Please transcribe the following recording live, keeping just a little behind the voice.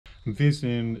I'm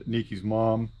visiting Nikki's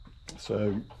mom,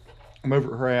 so I'm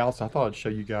over at her house. I thought I'd show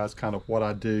you guys kind of what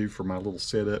I do for my little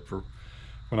setup for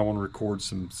when I want to record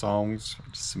some songs,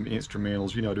 just some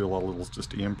instrumentals. You know, I do a lot of little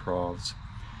just improvs.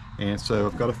 And so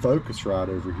I've got a Focusrite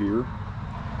over here.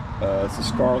 It's a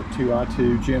Scarlett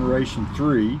 2i2 Generation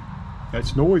 3.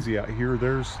 It's noisy out here.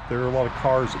 There are a lot of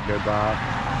cars that go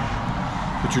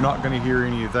by, but you're not going to hear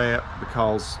any of that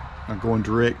because I'm going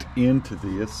direct into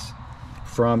this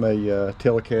from a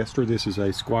Telecaster. This is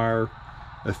a Squire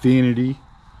Affinity.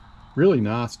 Really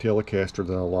nice Telecaster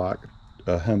that I like.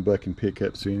 Humbucking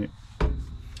pickups in it.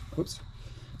 Oops.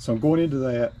 So I'm going into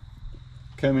that,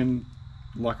 coming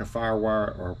like a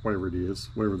Firewire or whatever it is,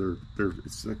 whatever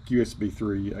it's a USB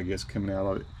 3, I guess, coming out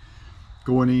of it.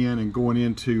 Going in and going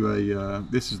into a,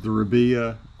 this is the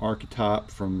Rabia archetype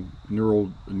from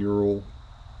Nerural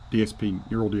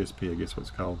DSP, I guess what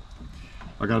it's called.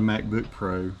 I got a MacBook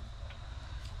Pro.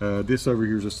 This over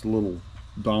here is just a little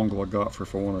dongle I got for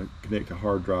if I want to connect a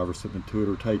hard drive or something to it,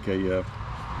 or take a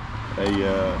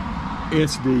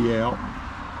SD out.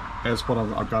 That's what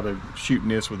I've got a shooting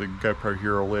this with a GoPro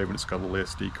Hero 11. It's got a little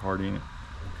SD card in it.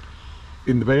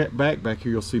 In the back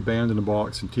here, you'll see Band in a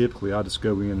Box, and typically I just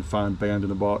go in and find Band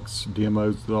in a Box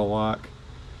demos that I like.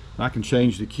 And I can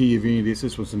change the key of any of this.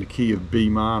 This one's in the key of B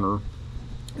minor.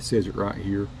 It says it right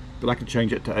here. But I can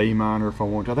change it to A minor if I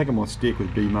want to. I think I'm going to stick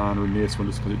with B minor in this one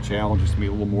just because it challenges me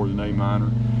a little more than A minor.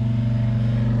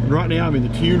 And right now I'm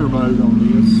in the tuner mode on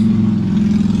this.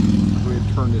 I'll go ahead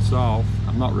and turn this off.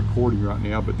 I'm not recording right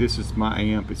now, but this is my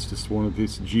amp. It's just one of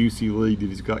this juicy lead that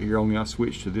he's got here. Only I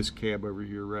switched to this cab over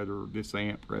here, this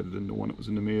amp rather than the one that was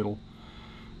in the middle.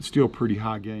 It's still pretty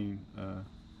high gain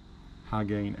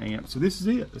amp. So this is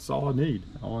it. That's all I need.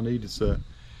 All I need is a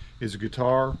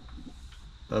guitar,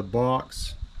 a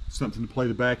box, something to play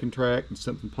the backing track, and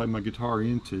something to play my guitar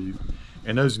into.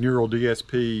 And those Nerural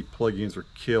DSP plugins are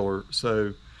killer.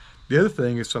 So the other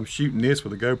thing is, I'm shooting this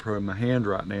with a GoPro in my hand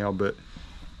right now, but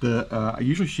I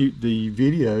usually shoot the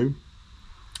video.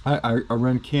 I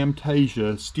run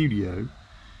Camtasia Studio,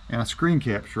 and I screen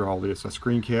capture all this. I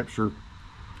screen capture,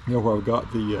 you know, where I've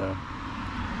got the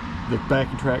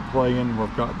backing track playing, where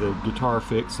I've got the guitar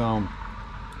effects on,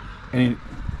 and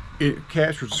it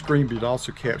captures the screen, but it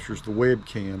also captures the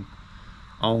webcam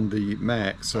on the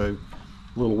Mac. So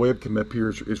the little webcam up here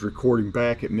is recording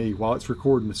back at me while it's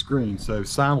recording the screen. So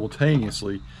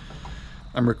simultaneously,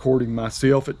 I'm recording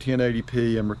myself at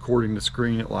 1080p, I'm recording the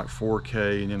screen at like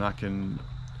 4K, and then I can,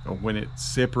 when it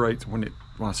separates, when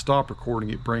I stop recording,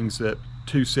 it brings up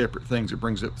two separate things. It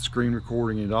brings up the screen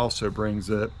recording, and it also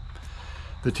brings up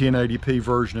the 1080p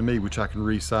version of me, which I can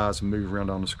resize and move around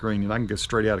on the screen. And I can go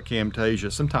straight out of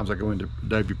Camtasia. Sometimes I go into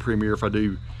Adobe Premiere if I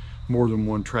do more than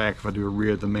one track, if I do a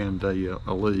rhythm and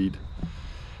a lead.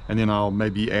 And then I'll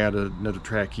maybe add another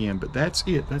track in. But that's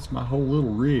it. That's my whole little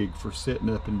rig for setting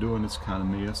up and doing this kind of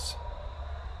mess.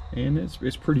 And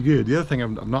it's pretty good. The other thing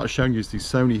I'm not showing you is these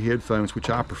Sony headphones,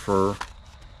 which I prefer.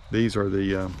 These are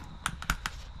the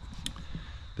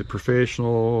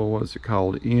professional, what is it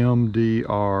called?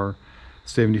 MDR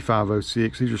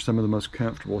 7506. These are some of the most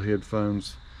comfortable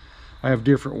headphones. I have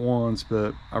different ones,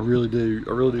 but I really do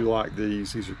like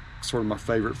these. These are sort of my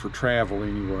favorite for travel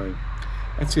anyway.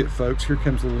 That's it, folks. Here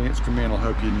comes a little instrumental.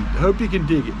 Hope you can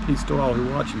dig it. Peace to all who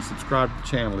are watching. Subscribe to the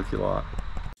channel if you like.